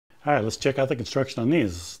All right, let's check out the construction on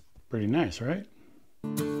these. Pretty nice, right?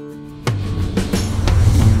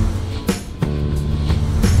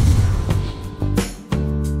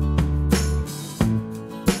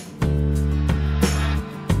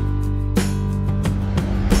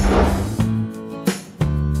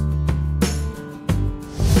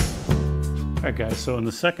 Alright guys, so in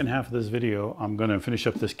the second half of this video, I'm going to finish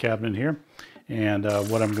up this cabinet here. And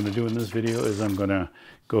what I'm going to do in this video is I'm going to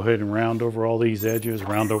go ahead and round over all these edges,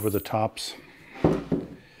 round over the tops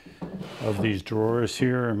of these drawers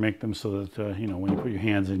here, and make them so that, you know, when you put your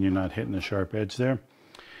hands in, you're not hitting the sharp edge there.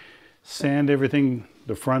 Sand everything,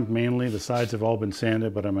 the front mainly. The sides have all been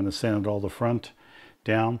sanded, but I'm going to sand all the front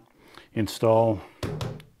down. Install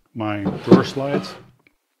my drawer slides,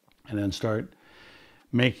 and then start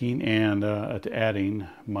making and adding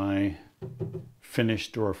my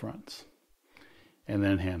finished drawer fronts and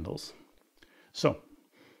then handles. So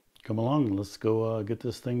come along, let's go get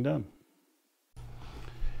this thing done.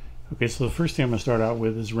 Okay, so the first thing I'm going to start out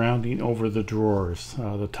with is rounding over the drawers,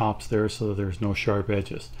 the tops there, so that there's no sharp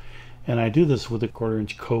edges. And I do this with a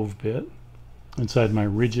 1/4" cove bit inside my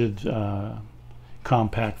rigid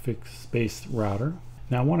compact fixed space router.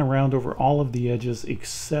 Now I want to round over all of the edges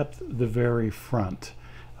except the very front,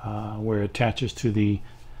 where it attaches to the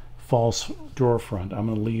false drawer front. I'm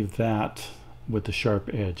going to leave that with the sharp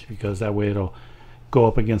edge, because that way it'll go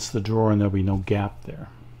up against the drawer and there'll be no gap there.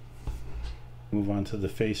 Move on to the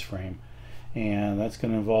face frame, and that's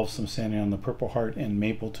going to involve some sanding on the Purple Heart and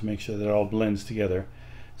maple to make sure that it all blends together.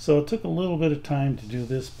 So it took a little bit of time to do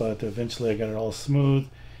this, but eventually I got it all smooth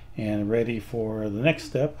and ready for the next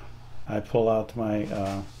step. I pull out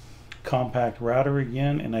my compact router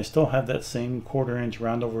again, and I still have that same 1/4"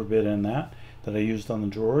 round over bit in that I used on the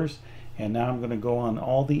drawers. And now I'm going to go on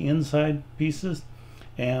all the inside pieces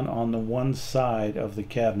and on the one side of the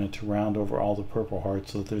cabinet to round over all the Purple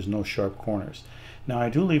Hearts so that there's no sharp corners. Now I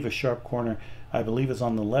do leave a sharp corner, I believe it's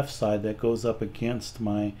on the left side, that goes up against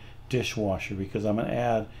my dishwasher, because I'm going to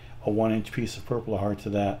add a 1" piece of Purple Heart to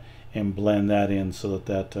that and blend that in so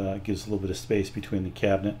that gives a little bit of space between the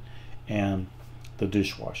cabinet and the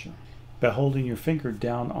dishwasher. By holding your finger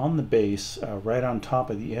down on the base, right on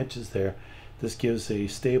top of the edges there, this gives a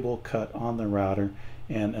stable cut on the router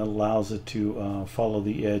and allows it to follow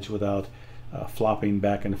the edge without flopping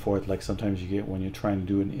back and forth like sometimes you get when you're trying to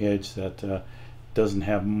do an edge that doesn't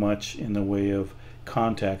have much in the way of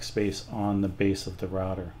contact space on the base of the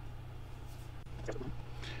router.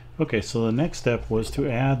 Okay, so the next step was to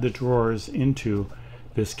add the drawers into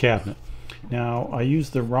this cabinet. Now I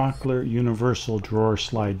use the Rockler Universal Drawer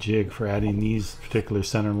Slide Jig for adding these particular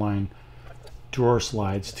centerline drawer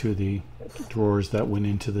slides to the drawers that went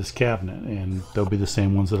into this cabinet, and they'll be the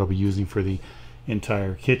same ones that I'll be using for the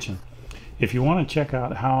entire kitchen. If you want to check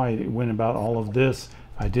out how I went about all of this,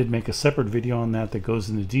 I did make a separate video on that goes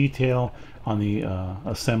into detail on the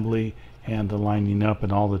assembly and the lining up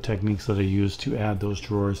and all the techniques that I used to add those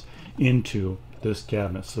drawers into this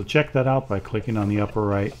cabinet. So check that out by clicking on the upper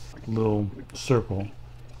right little circle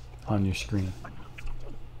on your screen.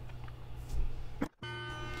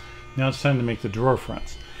 Now it's time to make the drawer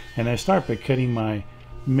fronts, and I start by cutting my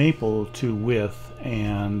maple to width,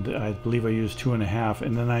 and I believe I use 2.5,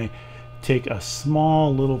 and then I take a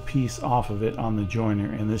small little piece off of it on the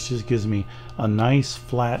joiner, and this just gives me a nice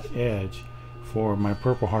flat edge for my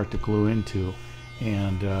Purple Heart to glue into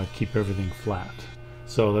and keep everything flat.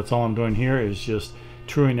 So that's all I'm doing here, is just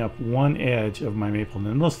truing up one edge of my maple. And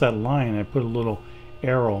then notice that line, I put a little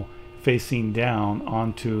arrow facing down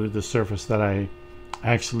onto the surface that I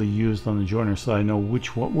actually used on the joiner, so I know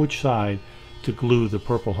which side to glue the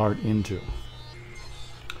Purple Heart into.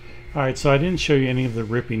 Alright, so I didn't show you any of the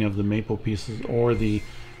ripping of the maple pieces or the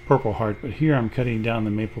Purple Heart, but here I'm cutting down the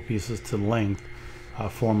maple pieces to length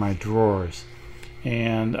for my drawers,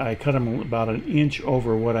 and I cut them about 1 inch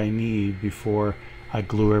over what I need before I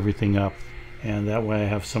glue everything up, and that way I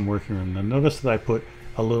have some working room. Now notice that I put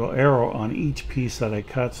a little arrow on each piece that I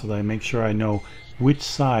cut so that I make sure I know which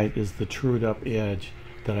side is the trued up edge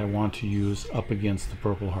that I want to use up against the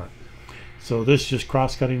Purple Heart. So this is just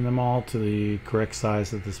cross-cutting them all to the correct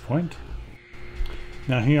size at this point.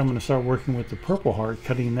 Now here I'm going to start working with the Purple Heart,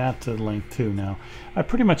 cutting that to length too. Now I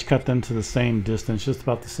pretty much cut them to the same distance, just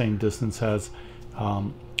about the same distance as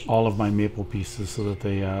all of my maple pieces, so that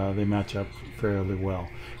they match up fairly well.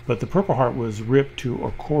 But the Purple Heart was ripped to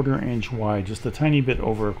 1/4 inch wide, just a tiny bit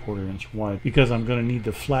over 1/4 inch wide, because I'm going to need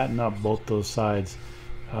to flatten up both those sides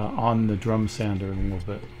on the drum sander a little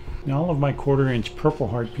bit. Now all of my 1/4 inch Purple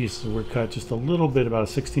Heart pieces were cut just a little bit, about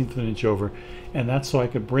 1/16 of an inch over, and that's so I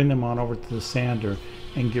could bring them on over to the sander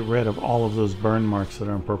and get rid of all of those burn marks that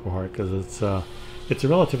are on Purple Heart, because It's a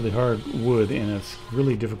relatively hard wood, and it's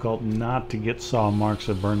really difficult not to get saw marks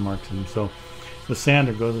or burn marks in them. So the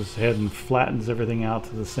sander goes ahead and flattens everything out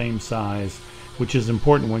to the same size, which is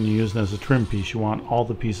important when you use it as a trim piece. You want all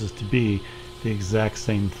the pieces to be the exact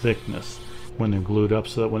same thickness when they're glued up,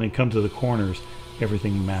 so that when they come to the corners,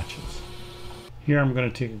 everything matches. Here I'm going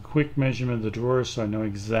to take a quick measurement of the drawers so I know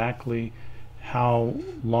exactly how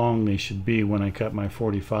long they should be when I cut my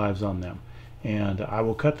 45s on them. And I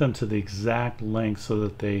will cut them to the exact length so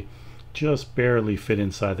that they just barely fit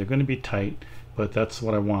inside. They're going to be tight, but that's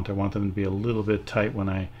what I want. I want them to be a little bit tight when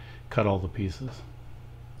I cut all the pieces.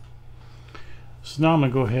 So now I'm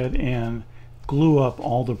going to go ahead and glue up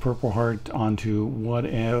all the Purple Heart onto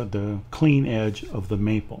the clean edge of the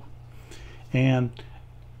maple. And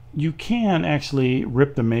you can actually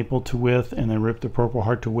rip the maple to width and then rip the Purple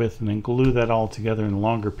Heart to width and then glue that all together in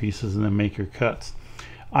longer pieces and then make your cuts.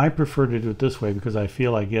 I prefer to do it this way because I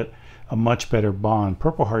feel I get a much better bond.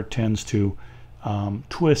 Purple Heart tends to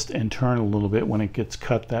twist and turn a little bit when it gets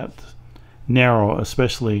cut that narrow,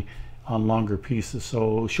 especially on longer pieces.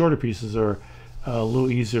 So shorter pieces are a little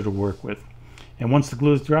easier to work with. And once the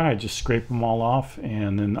glue is dry, I just scrape them all off,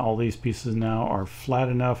 and then all these pieces now are flat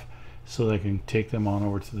enough so that I can take them on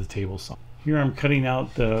over to the table saw. Here I'm cutting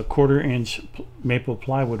out the 1/4 inch maple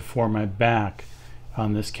plywood for my back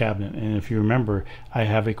on this cabinet, and if you remember, I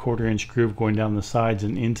have a 1/4 inch groove going down the sides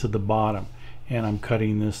and into the bottom, and I'm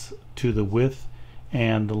cutting this to the width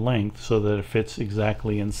and the length so that it fits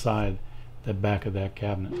exactly inside the back of that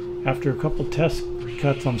cabinet. After a couple test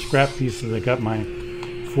cuts on scrap pieces, I got my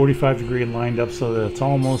 45-degree lined up so that it's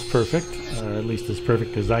almost perfect, or at least as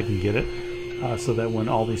perfect as I can get it, so that when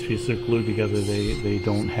all these pieces are glued together, they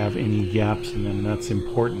don't have any gaps in them. That's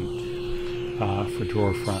important for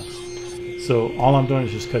drawer fronts. So all I'm doing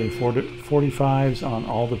is just cutting 45s on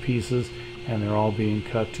all the pieces, and they're all being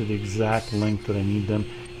cut to the exact length that I need them.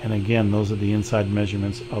 And again, those are the inside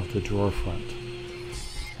measurements of the drawer front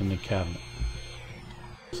in the cabinet.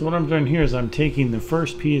 So what I'm doing here is I'm taking the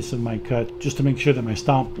first piece of my cut just to make sure that my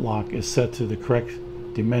stop lock is set to the correct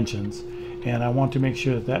dimensions, and I want to make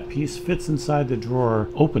sure that that piece fits inside the drawer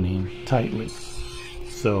opening tightly.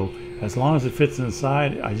 So as long as it fits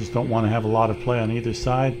inside, I just don't want to have a lot of play on either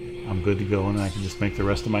side. I'm good to go, and I can just make the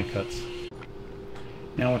rest of my cuts.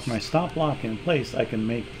 Now with my stop lock in place, I can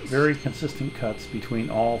make very consistent cuts between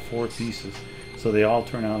all 4 pieces, so they all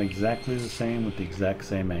turn out exactly the same with the exact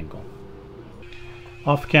same angle.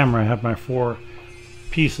 Off camera, I have my 4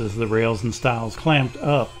 pieces, the rails and stiles, clamped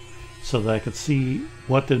up so that I could see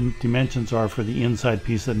what the dimensions are for the inside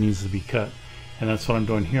piece that needs to be cut. And that's what I'm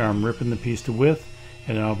doing here. I'm ripping the piece to width,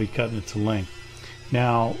 and then I'll be cutting it to length.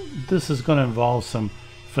 Now this is going to involve some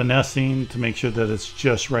finessing to make sure that it's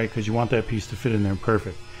just right, because you want that piece to fit in there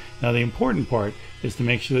perfect. Now the important part is to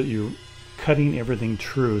make sure that you're cutting everything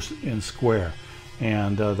true and square,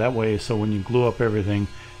 and that way, so when you glue up everything,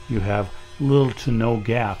 you have little to no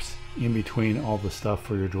gaps in between all the stuff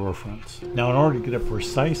for your drawer fronts. Now in order to get a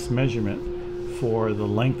precise measurement for the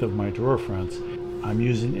length of my drawer fronts, I'm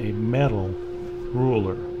using a metal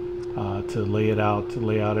ruler to lay it out, to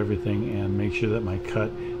lay out everything and make sure that my cut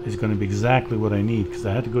is going to be exactly what I need, because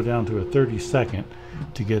I had to go down to a 32nd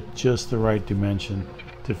to get just the right dimension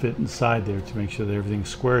to fit inside there, to make sure that everything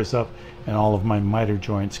squares up and all of my miter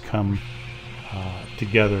joints come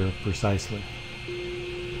together precisely.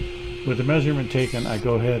 With the measurement taken, I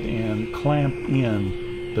go ahead and clamp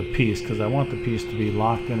in the piece, because I want the piece to be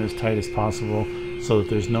locked in as tight as possible so that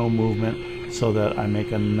there's no movement, so that I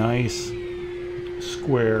make a nice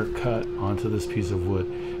square cut onto this piece of wood.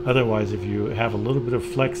 Otherwise, if you have a little bit of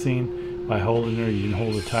flexing by holding it, or you can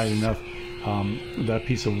hold it tight enough, that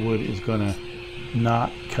piece of wood is going to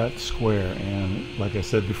not cut square. And like I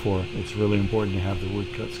said before, it's really important to have the wood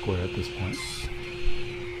cut square at this point.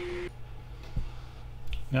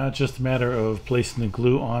 Now it's just a matter of placing the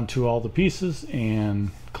glue onto all the pieces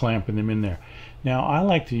and clamping them in there. Now I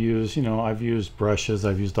like to use, I've used brushes,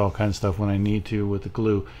 I've used all kinds of stuff when I need to with the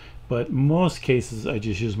glue, but most cases I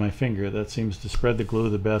just use my finger. That seems to spread the glue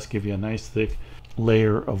the best, give you a nice thick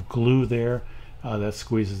layer of glue there that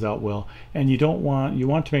squeezes out well. And you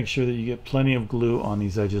want to make sure that you get plenty of glue on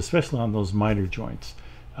these edges, especially on those miter joints.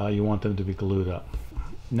 You want them to be glued up.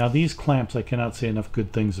 Now these clamps, I cannot say enough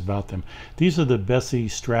good things about them. These are the Bessie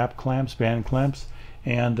strap clamps, band clamps,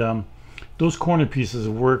 and those corner pieces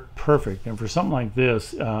work perfect. And for something like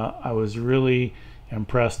this, I was really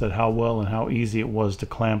impressed at how well and how easy it was to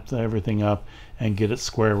clamp everything up and get it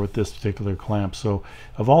square with this particular clamp. So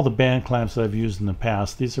of all the band clamps that I've used in the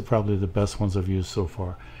past, these are probably the best ones I've used so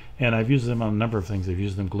far. And I've used them on a number of things. I've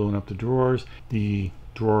used them gluing up the drawers, the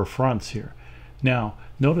drawer fronts here. Now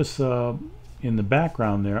notice in the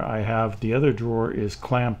background there, I have the other drawer is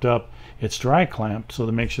clamped up. It's dry clamped, so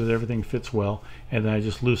to make sure that everything fits well. And then I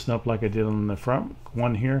just loosen up like I did on the front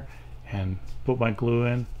one here and put my glue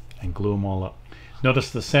in and glue them all up.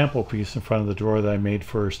 Notice the sample piece in front of the drawer that I made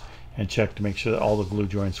first, and check to make sure that all the glue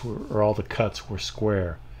joints were, or all the cuts were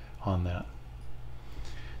square on that.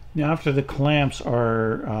 Now after the clamps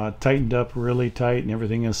are tightened up really tight and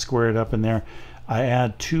everything is squared up in there, I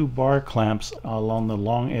add 2 bar clamps along the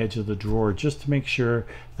long edge of the drawer just to make sure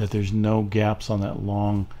that there's no gaps on that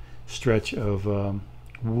long stretch of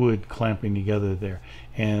wood clamping together there.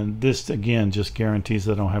 And this again just guarantees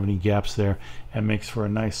that I don't have any gaps there and makes for a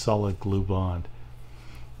nice solid glue bond.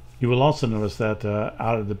 You will also notice that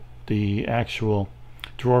out of the actual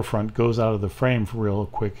drawer front goes out of the frame real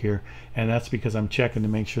quick here, and that's because I'm checking to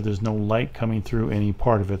make sure there's no light coming through any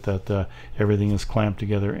part of it, that everything is clamped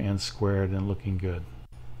together and squared and looking good.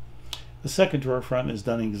 The second drawer front is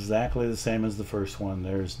done exactly the same as the first one.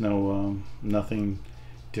 There's no nothing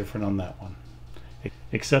different on that one,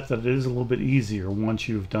 except that it is a little bit easier once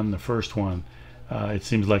you've done the first one. It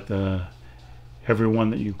seems like every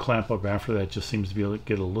one that you clamp up after that just seems to be able to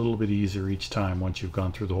get a little bit easier each time once you've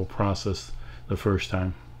gone through the whole process the first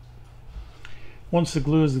time. Once the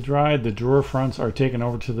glue is dried, the drawer fronts are taken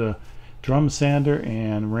over to the drum sander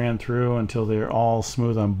and ran through until they're all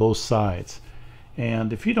smooth on both sides.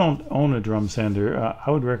 And if you don't own a drum sander, I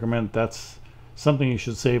would recommend that's something you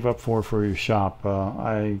should save up for your shop.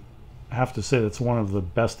 I have to say that's one of the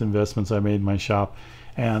best investments I made in my shop,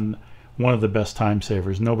 and one of the best time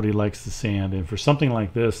savers. Nobody likes the sand, and for something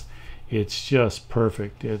like this, it's just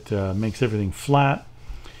perfect. It makes everything flat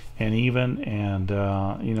and even, and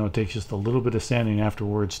you know, it takes just a little bit of sanding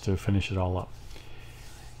afterwards to finish it all up.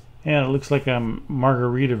 And it looks like I'm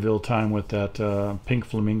Margaritaville time with that pink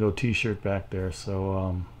flamingo t-shirt back there,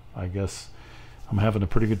 so I guess I'm having a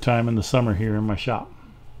pretty good time in the summer here in my shop.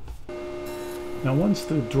 Now once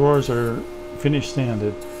the drawers are finished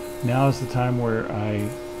sanded, now is the time where I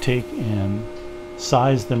take and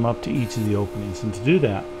size them up to each of the openings, and to do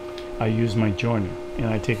that I use my joiner, and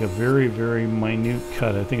I take a very minute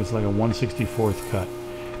cut. I think it's like a 1/64th cut.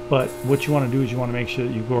 But what you want to do is you want to make sure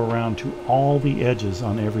that you go around to all the edges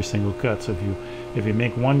on every single cut. So if you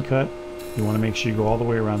make one cut, you want to make sure you go all the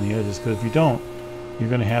way around the edges, because if you don't, you're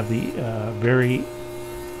going to have the very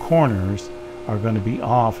corners are going to be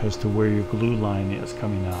off as to where your glue line is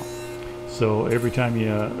coming out. So every time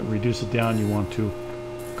you reduce it down, you want to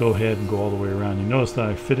go ahead and go all the way around. You notice that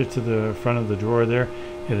I fit it to the front of the drawer there,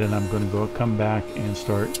 and then I'm going to come back and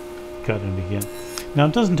start cutting it again. Now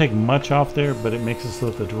it doesn't take much off there, but it makes it so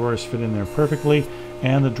that the drawers fit in there perfectly,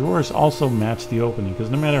 and the drawers also match the opening, because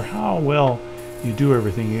no matter how well you do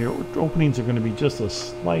everything, your openings are going to be just a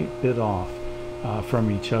slight bit off from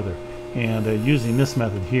each other. And using this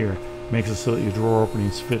method here makes it so that your drawer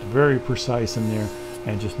openings fit very precise in there,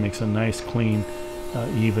 and just makes a nice clean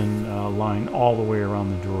even line all the way around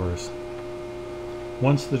the drawers.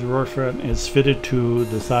 Once the drawer front is fitted to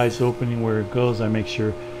the size opening where it goes, I make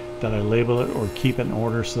sure that I label it or keep it in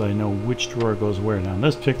order so that I know which drawer goes where. Now in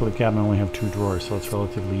this particular cabinet I only have 2 drawers, so it's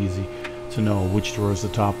relatively easy to know which drawer is the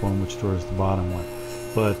top one, which drawer is the bottom one.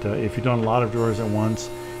 But if you're doing a lot of drawers at once,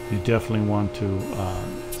 you definitely want to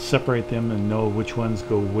separate them and know which ones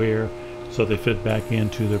go where, so they fit back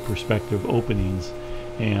into their respective openings,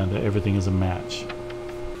 and everything is a match.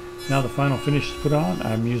 Now the final finish is put on.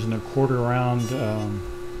 I'm using a 1/4 round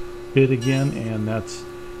bit again, and that's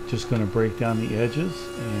just going to break down the edges,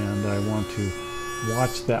 and I want to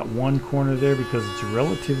watch that one corner there because it's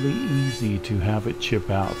relatively easy to have it chip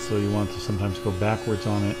out, so you want to sometimes go backwards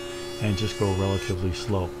on it and just go relatively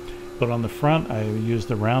slow. But on the front I use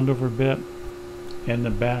the roundover bit, and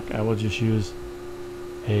the back I will just use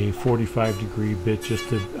a 45-degree bit just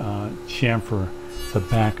to chamfer the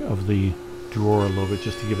back of the drawer a little bit,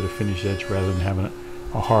 just to give it a finished edge rather than having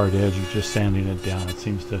a hard edge. You're just sanding it down. It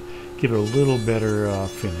seems to give it a little better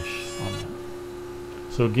finish on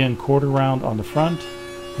that. So again, 1/4 round on the front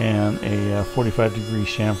and a 45-degree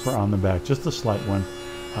chamfer on the back, just a slight one,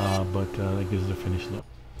 but that gives it a finished look.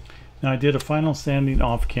 Now I did a final sanding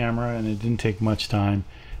off camera, and it didn't take much time,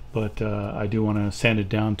 but I do want to sand it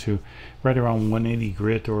down to right around 180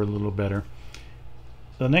 grit or a little better.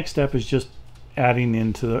 The next step is just adding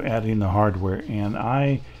the hardware, and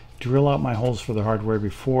I drill out my holes for the hardware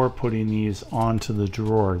before putting these onto the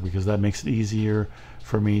drawer, because that makes it easier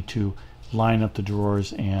for me to line up the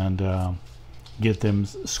drawers and get them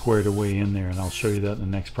squared away in there, and I'll show you that in the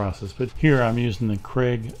next process. But here I'm using the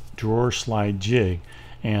Craig drawer slide jig,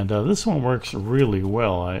 and this one works really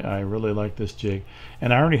well. I really like this jig,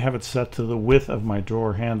 and I already have it set to the width of my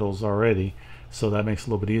drawer handles already, so that makes it a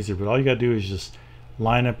little bit easier. But all you got to do is just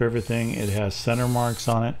line up everything. It has center marks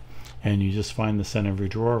on it, and you just find the center of your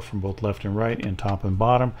drawer from both left and right and top and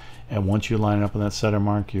bottom, and once you line it up on that center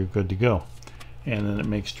mark, you're good to go. And then it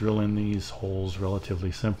makes drilling these holes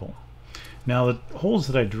relatively simple. Now the holes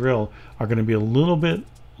that I drill are going to be a little bit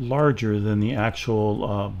larger than the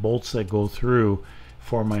actual bolts that go through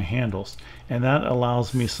for my handles, and that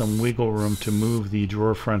allows me some wiggle room to move the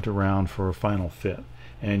drawer front around for a final fit,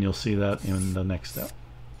 and you'll see that in the next step.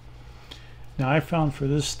 Now I found for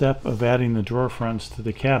this step of adding the drawer fronts to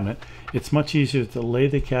the cabinet, it's much easier to lay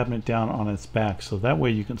the cabinet down on its back, so that way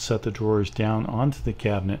you can set the drawers down onto the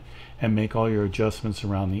cabinet and make all your adjustments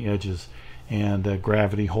around the edges, and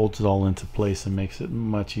gravity holds it all into place and makes it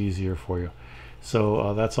much easier for you.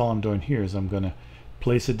 So that's all I'm doing here is I'm going to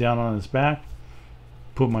place it down on its back,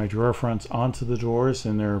 put my drawer fronts onto the drawers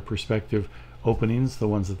in their respective openings, the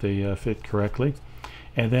ones that they fit correctly,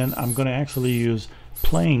 and then I'm going to actually use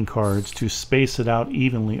playing cards to space it out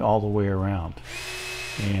evenly all the way around.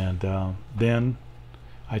 And then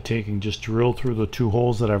I take and just drill through the two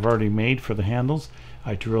holes that I've already made for the handles.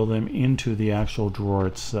 I drill them into the actual drawer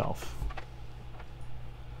itself.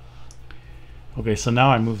 Okay, so now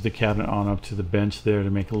I move the cabinet on up to the bench there to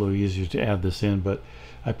make it a little easier to add this in, but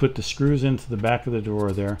I put the screws into the back of the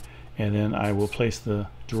drawer there, and then I will place the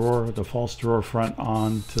drawer, the false drawer front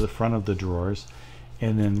on to the front of the drawers,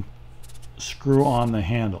 and then screw on the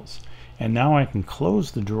handles. And now I can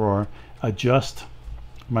close the drawer, adjust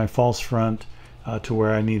my false front to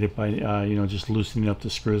where I need it by just loosening up the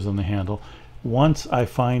screws on the handle. Once I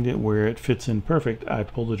find it where it fits in perfect, I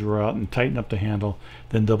pull the drawer out and tighten up the handle,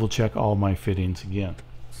 then double check all my fittings again.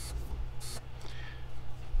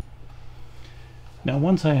 Now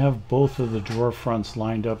once I have both of the drawer fronts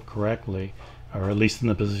lined up correctly, or at least in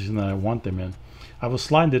the position that I want them in, I will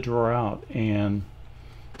slide the drawer out and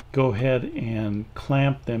go ahead and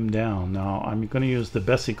clamp them down. Now I'm going to use the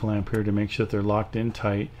Bessie clamp here to make sure that they're locked in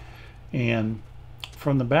tight, and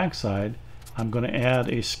from the back side I'm going to add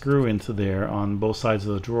a screw into there on both sides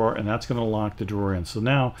of the drawer, and that's going to lock the drawer in. So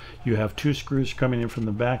now you have two screws coming in from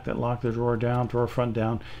the back that lock the drawer down, drawer front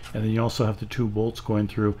down, and then you also have the two bolts going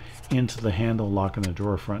through into the handle locking the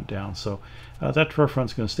drawer front down. So that drawer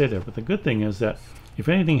front's going to stay there. But the good thing is that if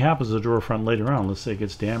anything happens to the drawer front later on, let's say it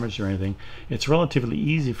gets damaged or anything, it's relatively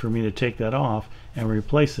easy for me to take that off and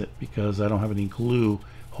replace it because I don't have any glue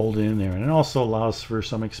holding in there, and it also allows for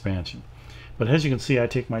some expansion. But as you can see, I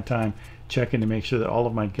take my time checking to make sure that all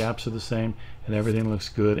of my gaps are the same and everything looks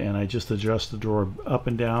good, and I just adjust the drawer up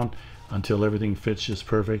and down until everything fits just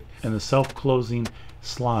perfect, and the self-closing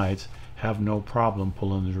slides have no problem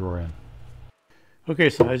pulling the drawer in. Okay,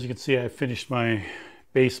 so as you can see, I finished my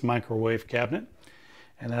base microwave cabinet,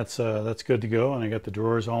 and that's good to go, and I got the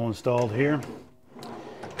drawers all installed here,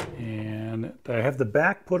 and I have the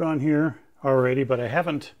back put on here already, but I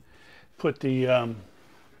haven't put the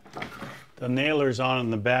nailers on in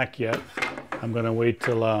the back yet. I'm going to wait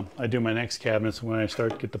till I do my next cabinets. When I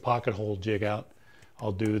start get the pocket hole jig out,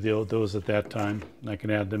 I'll do those at that time, and I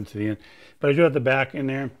can add them to the end. But I do have the back in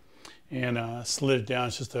there, and slid it down.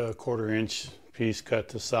 It's just a 1/4 inch piece cut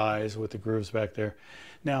to size with the grooves back there.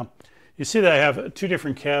 Now you see that I have two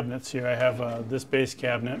different cabinets here. I have this base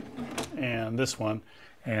cabinet and this one,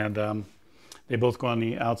 and they both go on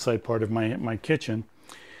the outside part of my kitchen.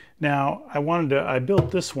 Now I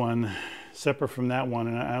built this one separate from that one,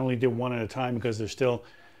 and I only did one at a time because they're still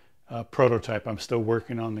a prototype. I'm still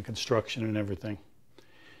working on the construction and everything,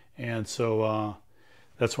 and so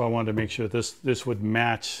that's why I wanted to make sure this would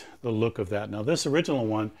match the look of that. Now this original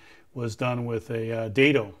one was done with a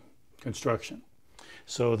dado construction,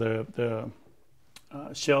 so the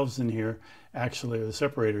shelves in here actually, or the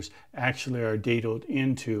separators actually, are dadoed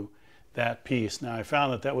into that piece. Now I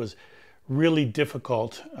found that was really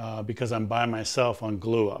difficult because I'm by myself on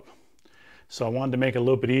glue up. So I wanted to make it a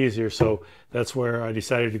little bit easier, so that's where I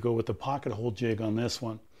decided to go with the pocket hole jig on this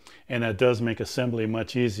one, and that does make assembly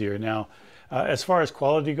much easier. Now as far as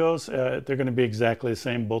quality goes, they're going to be exactly the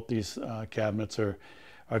same. Both these cabinets are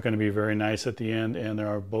going to be very nice at the end, and they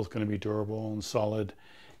are both going to be durable and solid,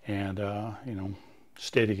 and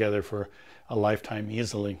stay together for a lifetime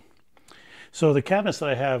easily. So the cabinets that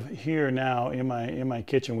I have here now in my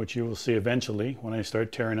kitchen, which you will see eventually when I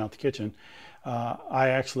start tearing out the kitchen, I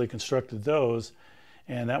actually constructed those,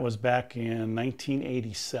 and that was back in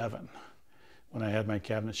 1987 when I had my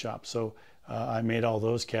cabinet shop. So I made all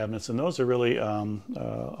those cabinets, and those are really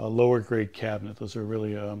a lower grade cabinet. Those are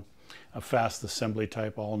really a fast assembly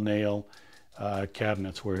type all nail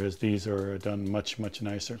cabinets, whereas these are done much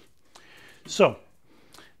nicer. So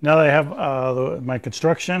Now that I have my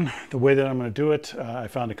construction, the way that I'm going to do it, I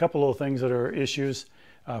found a couple of things that are issues.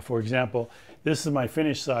 For example, this is my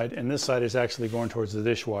finished side, and this side is actually going towards the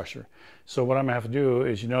dishwasher. So what I'm going to have to do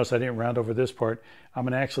is, you notice I didn't round over this part. I'm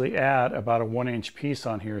going to actually add about a 1-inch piece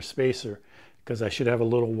on here, a spacer, because I should have a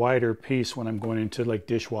little wider piece when I'm going into like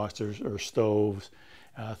dishwashers or stoves,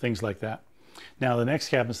 things like that. Now the next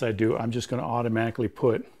cabinets I do, I'm just going to automatically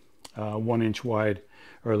put 1 inch wide,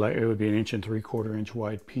 or like it would be 1 3/4 inch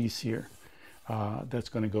wide piece here. That's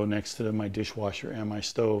going to go next to my dishwasher and my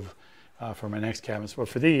stove for my next cabinets. But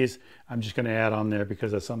for these, I'm just going to add on there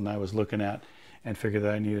because that's something I was looking at and figured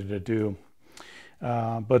that I needed to do.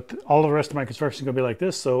 But all the rest of my construction is going to be like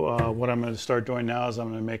this. So what I'm going to start doing now is I'm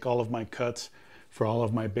going to make all of my cuts for all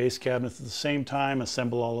of my base cabinets at the same time,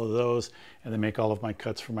 assemble all of those, and then make all of my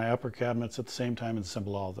cuts for my upper cabinets at the same time and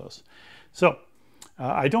assemble all of those. So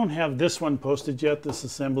I don't have this one posted yet, this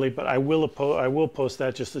assembly, but I will post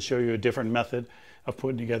that just to show you a different method of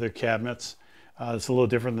putting together cabinets. It's a little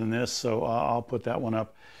different than this, so I'll put that one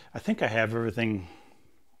up. I think I have everything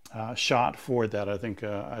shot for that. I think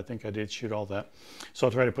I did shoot all that. So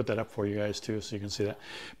I'll try to put that up for you guys too, so you can see that.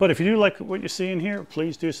 But if you do like what you see in here,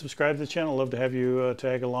 please do subscribe to the channel. I'd love to have you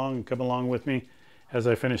tag along and come along with me as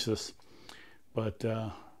I finish this. But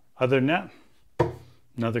other than that,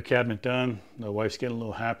 another cabinet done. The wife's getting a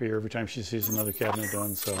little happier every time she sees another cabinet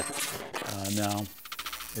done. So now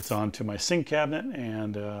it's on to my sink cabinet.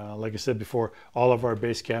 And like I said before, all of our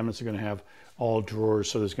base cabinets are going to have all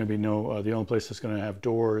drawers. So there's going to be no, the only place that's going to have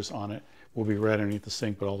doors on it will be right underneath the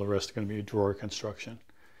sink, but all the rest are going to be drawer construction.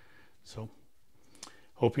 So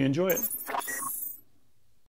hope you enjoy it.